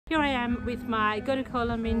here I am with my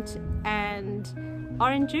Coca-Cola mint and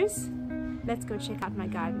orange juice. Let's go check out my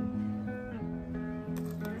garden.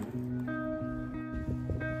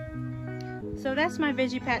 So that's my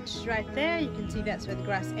veggie patch right there. You can see that's where the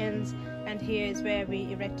grass ends, and here is where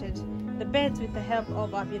we erected the beds with the help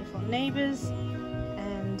of our beautiful neighbors.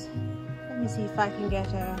 And let me see if I can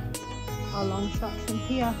get a long shot from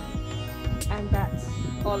here. And that's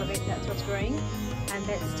all of it, that's what's growing. And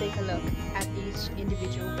let's take a look at each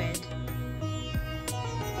individual bed.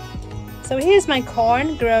 So here's my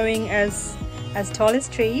corn growing as tall as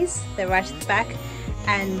trees. They're right at the back.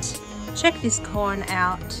 And check this corn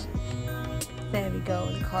out. There we go,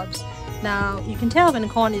 the cobs. Now you can tell when the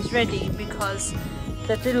corn is ready because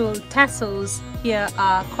the little tassels here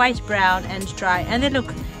are quite brown and dry, and they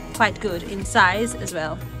look quite good in size as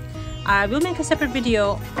well. I will make a separate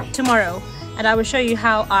video tomorrow and I will show you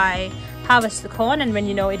how I harvest the corn and when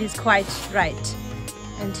you know it is quite right.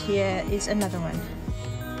 And here is another one.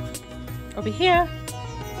 Over here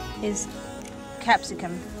is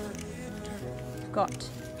capsicum. Got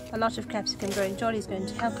a lot of capsicum growing. Jolly's going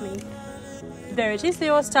to help me. There it is. They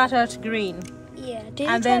all start out green. Yeah.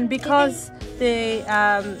 And then because they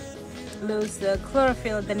lose the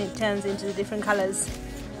chlorophyll, then it turns into the different colors,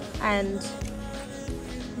 and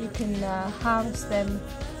you can harvest them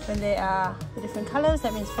when they are the different colors.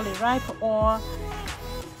 That means fully ripe, or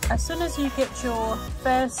as soon as you get your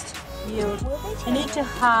first yield, you need to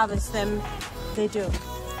harvest them. They do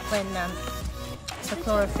when the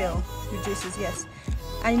chlorophyll reduces. Yes.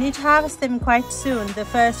 And you need to harvest them quite soon, the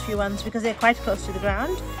first few ones, because they're quite close to the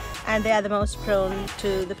ground and they are the most prone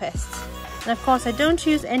to the pests. And of course I don't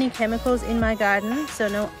use any chemicals in my garden, so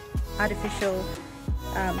no artificial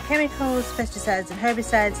chemicals, pesticides and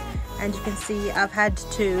herbicides. And you can see I've had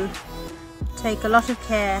to take a lot of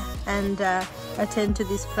care and attend to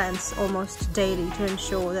these plants almost daily to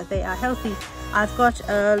ensure that they are healthy. I've got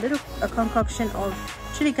a concoction of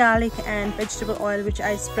chili garlic and vegetable oil which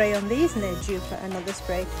I spray on these, and they're due for another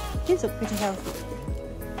spray. These look pretty healthy.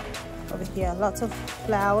 Over here lots of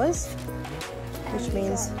flowers, which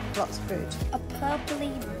means lots of fruit. A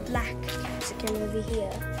purpley black capsicum over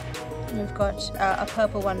here. And we've got a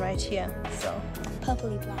purple one right here. So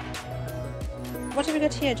Purpley black. what have we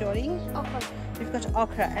got here, Geordie? Okra. We've got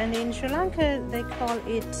okra, and in Sri Lanka they call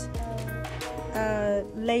it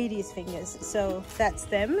ladies' fingers. So that's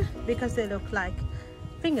them because they look like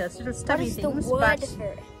fingers, little stubby things. What is the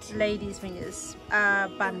word for it? Ladies' fingers.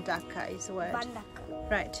 Bandaka is the word.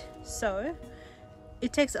 Bandaka. Right. So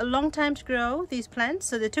it takes a long time to grow these plants.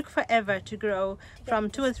 So they took forever to grow from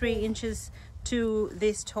 2 or 3 inches to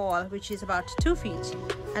this tall, which is about 2 feet.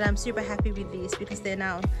 And I'm super happy with these because they're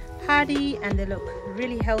now hardy and they look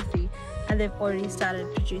really healthy, and they've already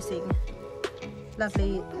started producing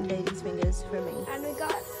lovely ladies' fingers for me. And we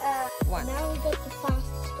got One. now we got the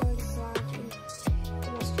fastest growing plant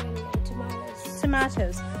in Australia, tomatoes.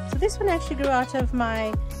 Tomatoes. So this one actually grew out of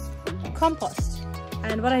my compost,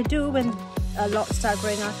 and what I do when a lot start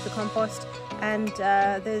growing out of the compost and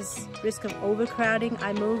there's risk of overcrowding,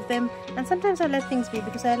 I move them, and sometimes I let things be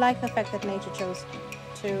because I like the fact that nature chose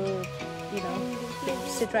to, you know,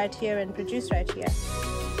 sit right here and produce right here.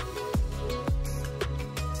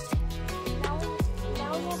 Now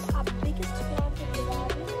we have our biggest plant in the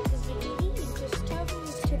garden, the zucchini. It just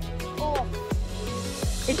totally took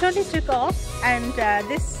off. It totally took off, and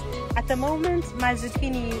this, at the moment, my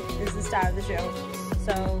zucchini is the star of the show.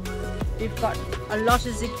 So we've got a lot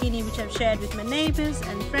of zucchini which I've shared with my neighbors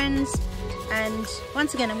and friends. And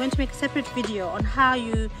once again, I'm going to make a separate video on how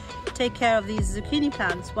you take care of these zucchini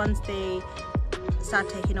plants once they start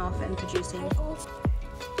taking off and producing.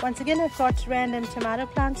 Once again, I've got random tomato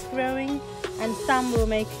plants growing, and some will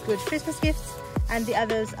make good Christmas gifts, and the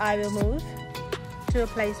others I will move to a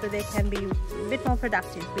place where they can be a bit more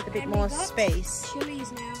productive with a bit more space.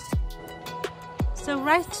 Chilies now. So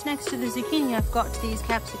right next to the zucchini I've got these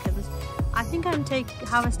capsicums. I think I'm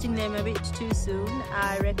harvesting them a bit too soon.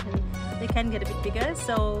 I reckon they can get a bit bigger,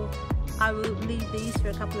 so I will leave these for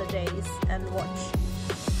a couple of days and watch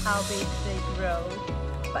how big they grow.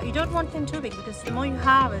 But you don't want them too big because the more you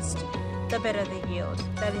harvest, the better they yield.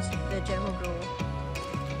 That is the general rule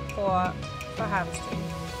for harvesting.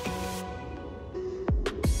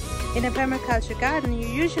 In a permaculture garden, you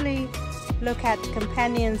usually look at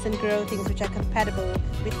companions and grow things which are compatible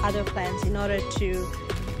with other plants in order to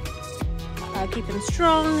keep them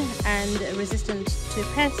strong and resistant to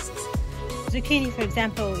pests. Zucchini, for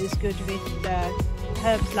example, is good with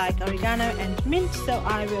herbs like oregano and mint, so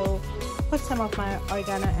I will put some of my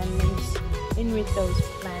oregano and mint in with those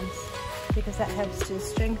plants because that helps to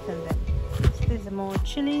strengthen them. So these are more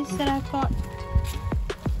chilies that I've got.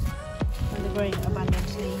 growing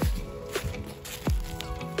abundantly.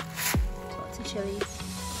 Lots of chilies.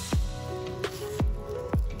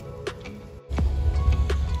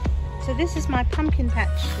 So this is my pumpkin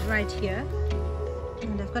patch right here,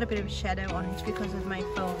 and I've got a bit of a shadow on it because of my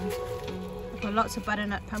phone. I've got lots of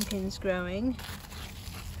butternut pumpkins growing,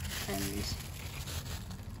 and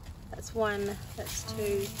that's one, that's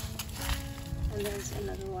two, and there's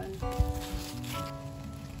another one.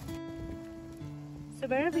 So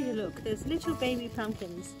wherever you look, there's little baby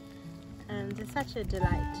pumpkins, and they're such a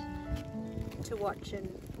delight to watch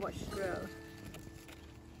grow.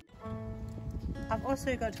 I've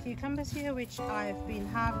also got cucumbers here, which I've been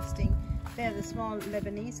harvesting. They're the small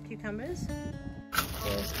Lebanese cucumbers.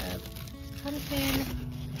 There's a pumpkin,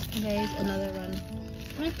 and there's another one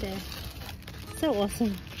right there. So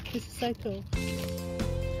awesome. This is so cool.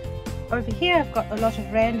 Over here I've got a lot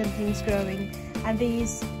of random things growing, and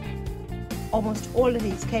these, almost all of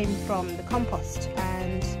these came from the compost,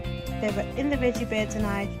 and they were in the veggie beds and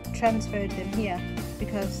I transferred them here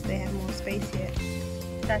because they have more space here.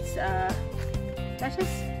 That's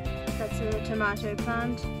lettuce, that's a tomato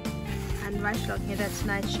plant, and Reichlok here, that's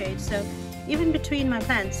nightshade. So even between my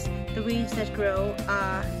plants, the weeds that grow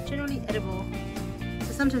are generally edible.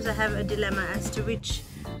 So sometimes I have a dilemma as to which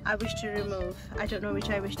I wish to remove. I don't know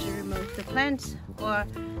which I wish to remove, the plants or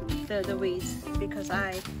the weeds, because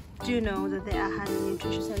I do know that they are highly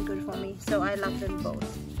nutritious and good for me, so I love them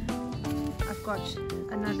both. I've got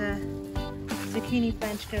another zucchini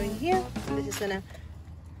plant growing here, and this is going to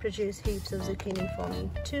produce heaps of zucchini for me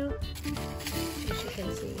too. As you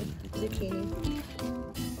can see, zucchini.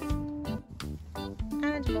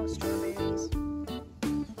 And more strawberries.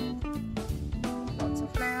 Lots of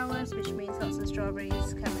flowers, which means lots of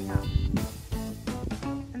strawberries coming up.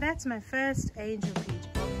 And that's my first angel peach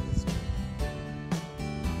harvest.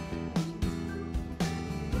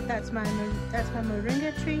 That's my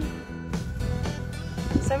moringa tree.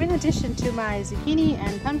 So in addition to my zucchini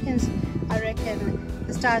and pumpkins, I reckon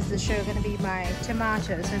the stars of the show are going to be my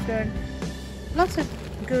tomatoes. I've grown lots of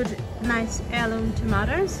good, nice heirloom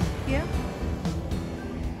tomatoes here.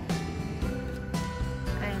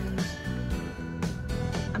 And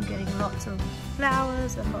I'm getting lots of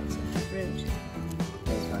flowers and lots of fruit.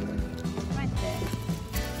 There's one right there.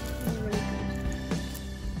 Really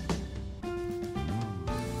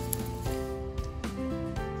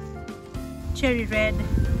good. Cherry red,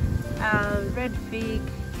 red fig,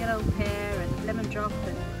 yellow pear, and lemon drop,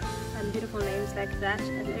 and beautiful names like that,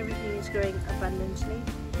 and everything is growing abundantly.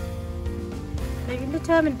 They're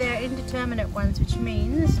indeterminate ones, which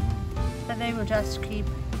means that they will just keep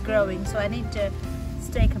growing. So I need to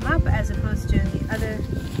stake them up, as opposed to the other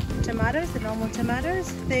tomatoes, the normal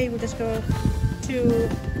tomatoes. They will just grow to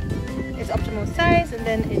its optimal size, and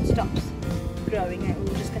then it stops growing and it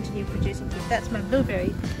will just continue producing fruit. That's my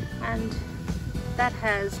blueberry, and that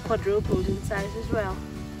has quadrupled in size as well.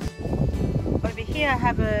 Over here I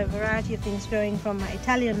have a variety of things growing, from my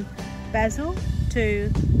Italian basil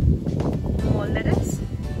to more lettuce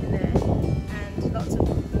in there, and lots of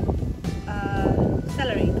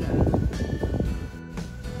celery growing.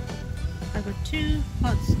 I've got 2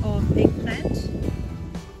 pots of eggplant,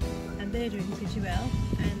 and they're doing pretty well,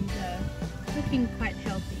 and looking quite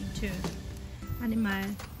healthy too. And in my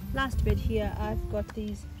last bed here I've got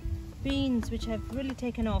these beans which have really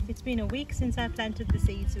taken off. It's been a week since I planted the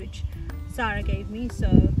seeds which Sarah gave me, so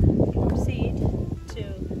from seed to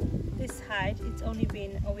this height it's only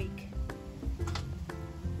been a week.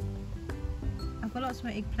 I've got lots of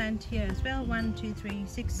eggplant here as well, 1, 2, 3,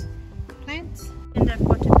 6 plants. And I've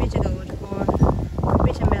got a bitter gourd, or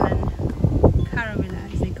bitter melon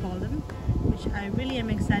caramella as they call them, which I really am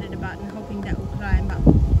excited about and hoping that will climb up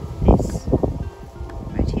this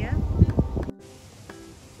right here.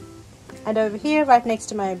 And over here, right next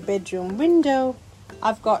to my bedroom window,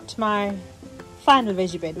 I've got my final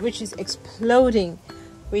veggie bed, which is exploding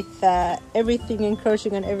with everything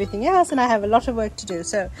encroaching on everything else, and I have a lot of work to do.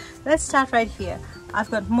 So let's start right here. I've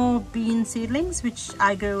got more bean seedlings which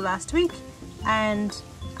I grew last week, and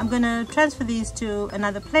I'm gonna transfer these to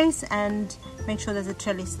another place and make sure there's a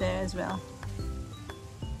trellis there as well.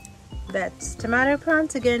 That's tomato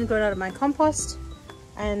plants, again grown out of my compost,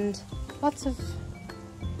 and lots of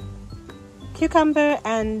cucumber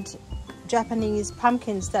and Japanese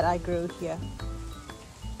pumpkins that I grew here.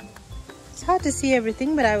 It's hard to see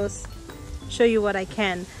everything, but I will show you what I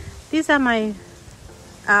can. These are my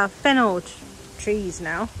fennel trees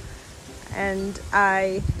now, and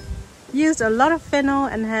I used a lot of fennel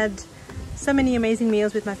and had so many amazing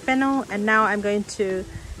meals with my fennel, and now I'm going to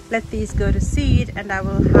let these go to seed and I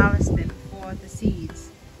will harvest them for the seeds.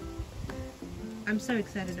 I'm so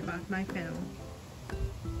excited about my fennel.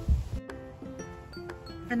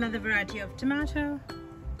 Another variety of tomato,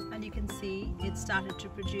 and you can see it started to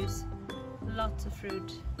produce lots of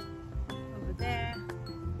fruit over there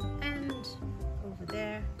and over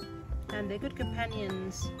there, and they're good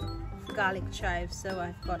companions for garlic chives, so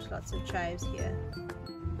I've got lots of chives here.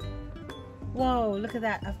 Whoa, look at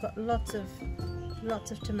that. I've got lots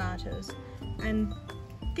of tomatoes, and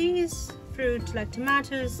these fruit like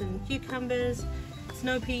tomatoes and cucumbers,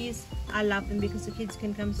 snow peas, I love them because the kids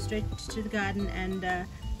can come straight to the garden and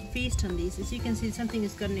feast on these. As you can see, something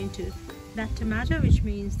has gotten into that tomato, which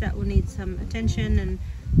means that will need some attention, and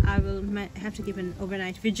I will have to give an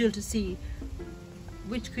overnight vigil to see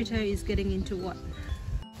which critter is getting into what.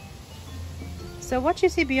 So what you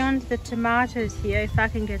see beyond the tomatoes here, if I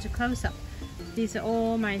can get a close-up, these are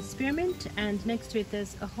all my spearmint, and next to it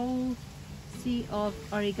there's a whole sea of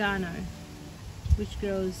oregano which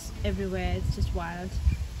grows everywhere. It's just wild.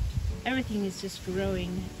 Everything is just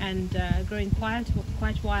growing and growing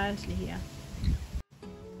quite wildly here.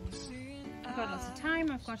 I've got lots of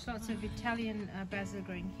thyme, I've got lots of Italian basil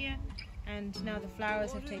growing here, and now the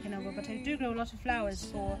flowers have taken over, but I do grow a lot of flowers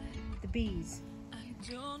for the bees.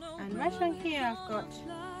 And right around here I've got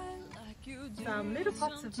some little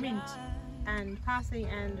pots of mint and parsley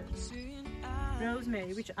and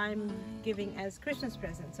rosemary, which I'm giving as Christmas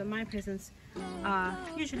presents. So my presents are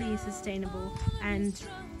usually sustainable and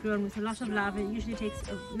grown with a lot of love. It usually takes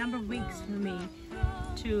a number of weeks for me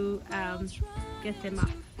to get them up.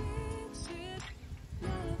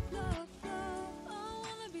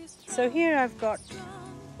 So here I've got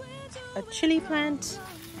a chili plant,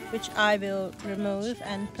 which I will remove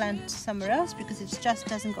and plant somewhere else because it just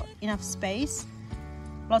doesn't got enough space.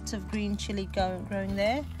 Lots of green chili growing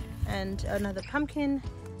there, and another pumpkin,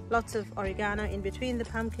 lots of oregano in between the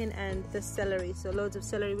pumpkin and the celery. So loads of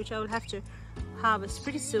celery, which I will have to harvest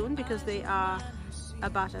pretty soon because they are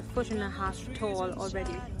about 1.5 feet tall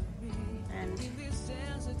already. And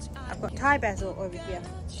I've got Thai basil over here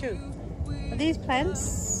too. These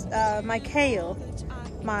plants, my kale,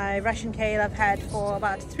 my Russian kale, I've had for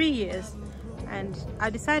about 3 years, and I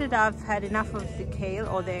decided I've had enough of the kale,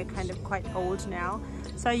 or they're kind of quite old now,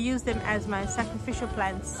 so I use them as my sacrificial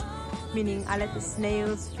plants, meaning I let the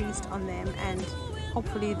snails feast on them, and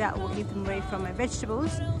hopefully that will keep them away from my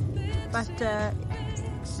vegetables. But it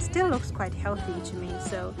still looks quite healthy to me,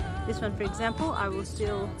 so this one, for example, I will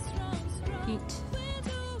still eat.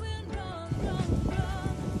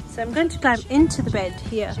 So I'm going to climb into the bed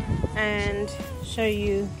here and show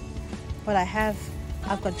you what I have.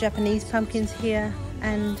 I've got Japanese pumpkins here,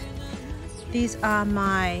 and these are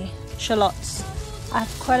my shallots. I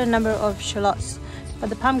have quite a number of shallots, but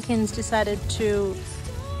the pumpkins decided to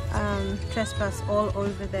trespass all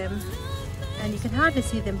over them, and you can hardly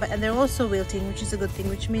see them, and they're also wilting, which is a good thing,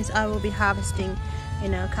 which means I will be harvesting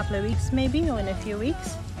in a couple of weeks maybe, or in a few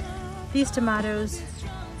weeks. These tomatoes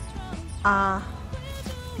are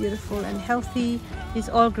beautiful and healthy. These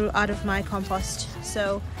all grew out of my compost,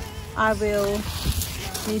 so I will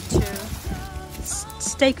need to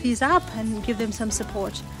stake these up and give them some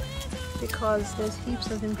support because there's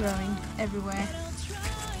heaps of them growing everywhere.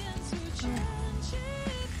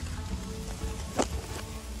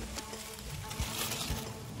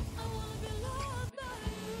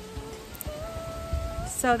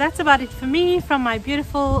 So that's about it for me from my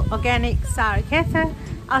beautiful organic Saaraketha.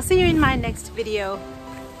 I'll see you in my next video,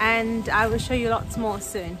 and I will show you lots more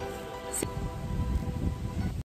soon.